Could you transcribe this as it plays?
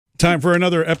Time for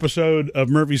another episode of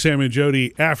Murphy, Sam, and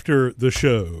Jody after the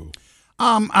show.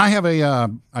 I have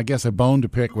I guess a bone to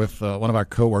pick with one of our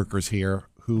coworkers here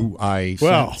who why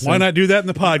not do that in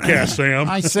the podcast, Sam?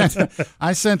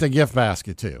 I sent a gift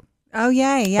basket to. Oh,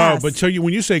 yay, yes. Oh, but so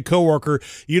when you say coworker,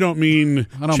 you don't mean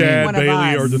Chad,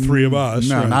 Bailey, or the three of us.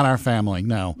 No, right? Not our family,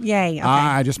 no. Yay, okay.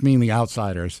 I just mean the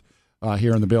outsiders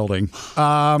here in the building.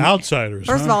 Outsiders.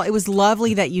 First of all, it was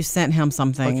lovely that you sent him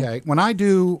something. Okay, when I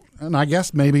do, and I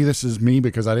guess maybe this is me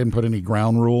because I didn't put any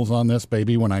ground rules on this,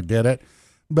 baby, when I did it.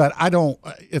 But I don't,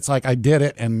 it's like I did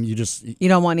it and you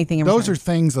don't want anything in Those return. are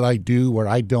things that I do where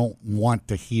I don't want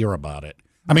to hear about it.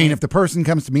 I mean, if the person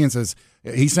comes to me and says,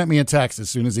 he sent me a text as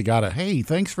soon as he got it, hey,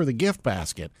 thanks for the gift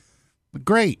basket.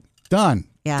 Great, done.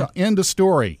 Yeah. End of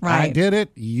story. Right. I did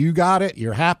it. You got it.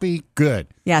 You're happy. Good.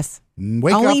 Yes.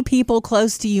 Only people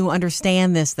close to you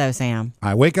understand this, though, Sam.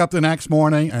 I wake up the next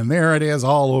morning, and there it is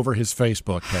all over his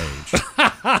Facebook page.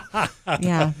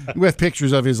 Yeah. With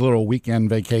pictures of his little weekend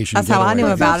vacation. That's how I knew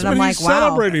about it. I'm like, he's wow.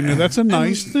 celebrating it. That's a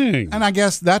nice thing. And I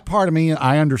guess that part of me,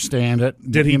 I understand it.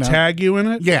 Did he tag you in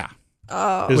it? Yeah.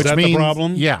 Is Which that means, the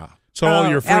problem? Yeah. So all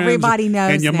your friends everybody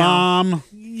knows and your now. mom.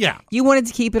 Yeah. You wanted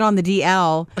to keep it on the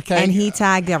DL, Okay. and he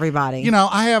tagged everybody. You know,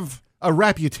 I have a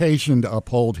reputation to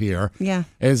uphold here. Yeah.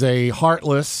 As a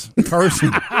heartless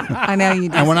person. I know you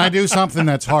do. And when I do something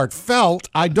that's heartfelt,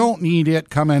 I don't need it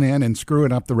coming in and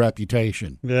screwing up the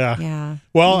reputation. Yeah. Yeah.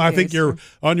 Well, I think you're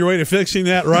on your way to fixing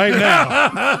that right now.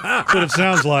 That's what it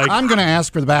sounds like. I'm going to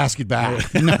ask for the basket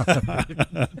back. No.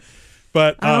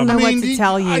 But I don't know what to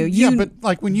tell you. Yeah, but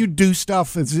like when you do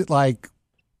stuff, is it like...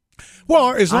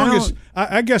 Well, as long as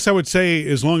I guess I would say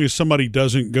as long as somebody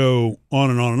doesn't go on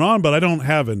and on and on, but I don't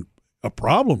have a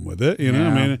problem with it. You know, Yeah.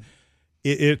 I mean,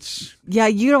 it's Yeah,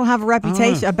 you don't have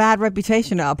a bad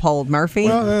reputation to uphold, Murphy.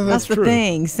 Well, that's the true.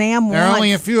 thing. Sam There are wants.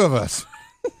 only a few of us.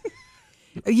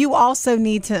 You also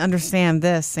need to understand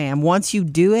this, Sam. Once you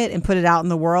do it and put it out in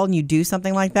the world and you do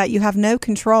something like that, you have no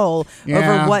control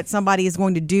over what somebody is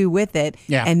going to do with it.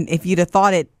 Yeah. And if you'd have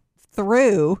thought it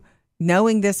through,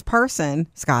 knowing this person,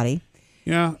 Scotty,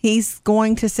 yeah. he's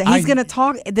going to say, he's going to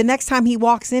talk. The next time he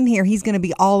walks in here, he's going to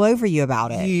be all over you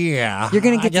about it. Yeah. You're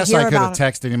going to get I guess to hear I could have about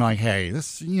texted him like, hey,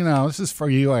 this is for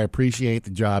you. I appreciate the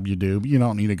job you do, but you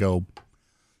don't need to go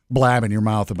blabbing your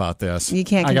mouth about this. You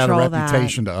can't I got a control that.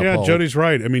 reputation to uphold. Yeah, Jody's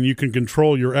right. I mean, you can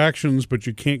control your actions, but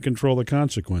you can't control the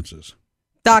consequences.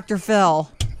 Dr. Phil.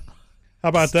 How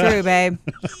about It's that? true, babe.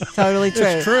 Totally true.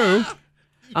 It's true.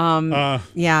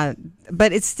 Yeah,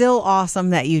 but it's still awesome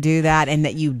that you do that and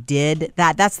that you did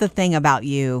that. That's the thing about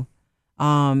you.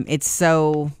 It's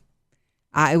so.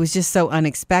 It was just so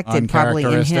unexpected, probably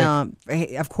in him.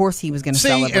 Of course, he was going to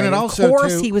celebrate. And it also, of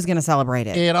course, too, he was going to celebrate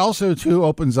it. It also too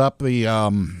opens up the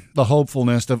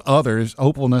hopefulness of others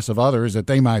that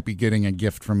they might be getting a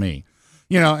gift from me.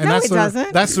 You know, and No, it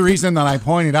doesn't. That's the reason that I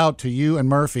pointed out to you and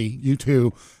Murphy, you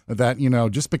two, that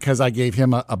just because I gave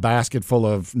him a basket full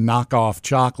of knockoff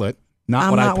chocolate, not I'm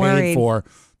what not I paid worried. for,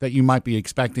 that you might be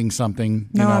expecting something.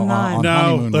 No, I'm not. on No,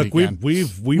 honeymoon look, weekend.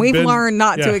 we've We've learned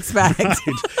not to yeah, expect. right.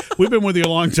 We've been with you a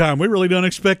long time. We really don't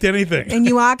expect anything. And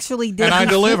you actually did. and I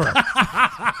deliver.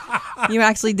 You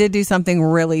actually did do something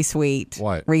really sweet.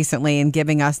 What? Recently, in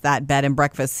giving us that bed and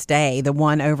breakfast stay, the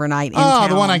one overnight in Oh, town.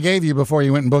 the one I gave you before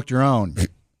you went and booked your own.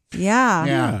 Yeah.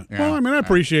 Yeah. Well, I mean, I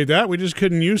appreciate that. We just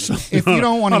couldn't use something If you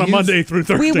don't wanna on a use- Monday through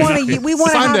Thursday. We want to. We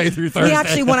want to Sunday have. through We Thursday.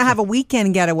 actually want to have a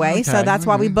weekend getaway, so Okay. that's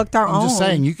why we booked our I'm own. just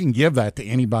saying, you can give that to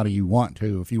anybody you want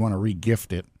to if you want to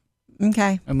re-gift it.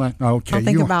 Okay. And like, okay, I'll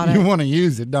think you, about you it. want to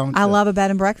use it, don't you? I love a bed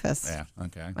and breakfast. Yeah,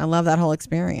 okay. I love that whole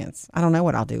experience. I don't know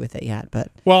what I'll do with it yet, but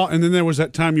Well, and then there was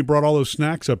that time you brought all those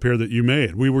snacks up here that you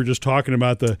made. We were just talking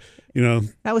about that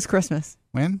was Christmas.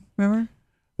 When? Remember?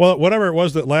 well, whatever it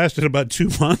was that lasted about 2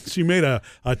 months. You made a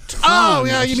ton. Oh,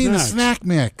 yeah, of you mean the snacks. snack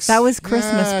mix. That was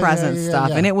Christmas Yeah, present yeah, stuff,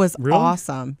 yeah. and it was Really?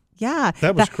 awesome. Yeah.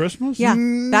 That was Christmas? Yeah.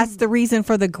 That's the reason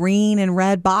for the green and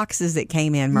red boxes that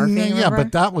came in, Murphy. Yeah, remember?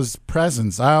 but that was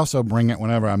presents. I also bring it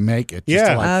whenever I make it. Just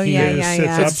Yeah. To like Oh, heat yeah, it. yeah, sits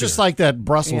yeah. up It's just there. like that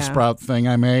Brussels Yeah. sprout thing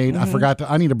I made.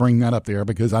 I need to bring that up there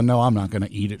because I know I'm not going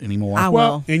to eat it anymore. I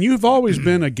Well, will. and you've always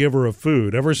been a giver of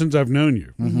food ever since I've known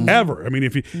you. Ever. I mean,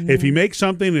 if you make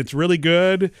something that's really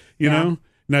good, you Yeah. know.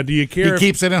 Now, do you He care?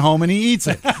 keeps it at home and he eats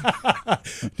it.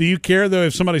 Do you care though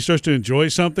if somebody starts to enjoy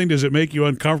something? Does it make you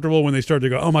uncomfortable when they start to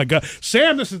go, "Oh my God,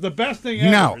 Sam, this is the best thing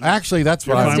ever"? No, actually, that's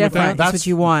what You're I fine It's with that? different. That's what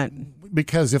you want.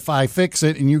 because if I fix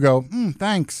it and you go,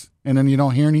 thanks, and then you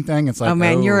don't hear anything. It's like, oh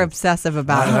man, you're obsessive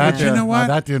about that. You know what?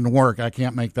 That didn't work. I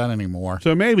can't make that anymore.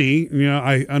 So maybe,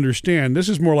 I understand. This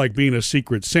is more like being a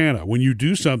secret Santa. When you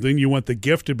do something, you want the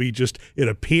gift to be just, it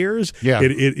appears,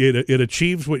 it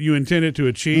achieves what you intend it to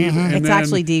achieve. And it's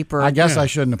actually deeper. I guess I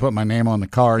shouldn't have put my name on the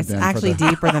card. It's actually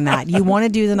deeper than that. You want to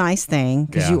do the nice thing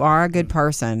because you are a good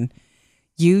person.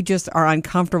 You just are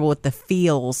uncomfortable with the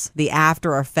feels, the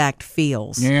after effect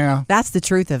feels. Yeah. That's the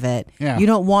truth of it. Yeah. You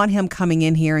don't want him coming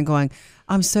in here and going,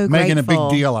 I'm so making grateful. a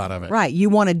big deal out of it. Right. You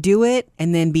want to do it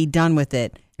and then be done with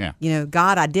it. Yeah.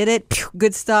 God, I did it.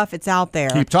 Good stuff. It's out there.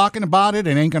 Keep talking about it.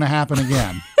 It ain't going to happen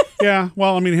again. Yeah.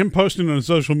 Well, him posting on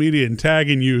social media and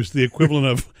tagging you is the equivalent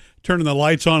of turning the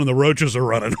lights on and the roaches are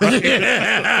running. Clear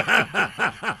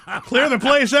the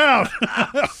place out.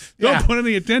 Don't put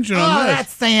any attention on this.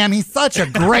 That's Sam. He's such a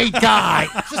great guy.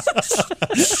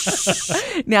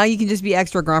 Now you can just be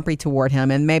extra grumpy toward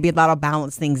him, and maybe that'll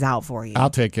balance things out for you.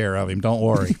 I'll take care of him. Don't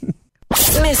worry.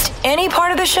 Missed any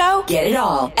part of the show? Get it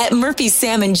all at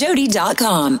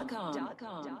murphysamandjody.com.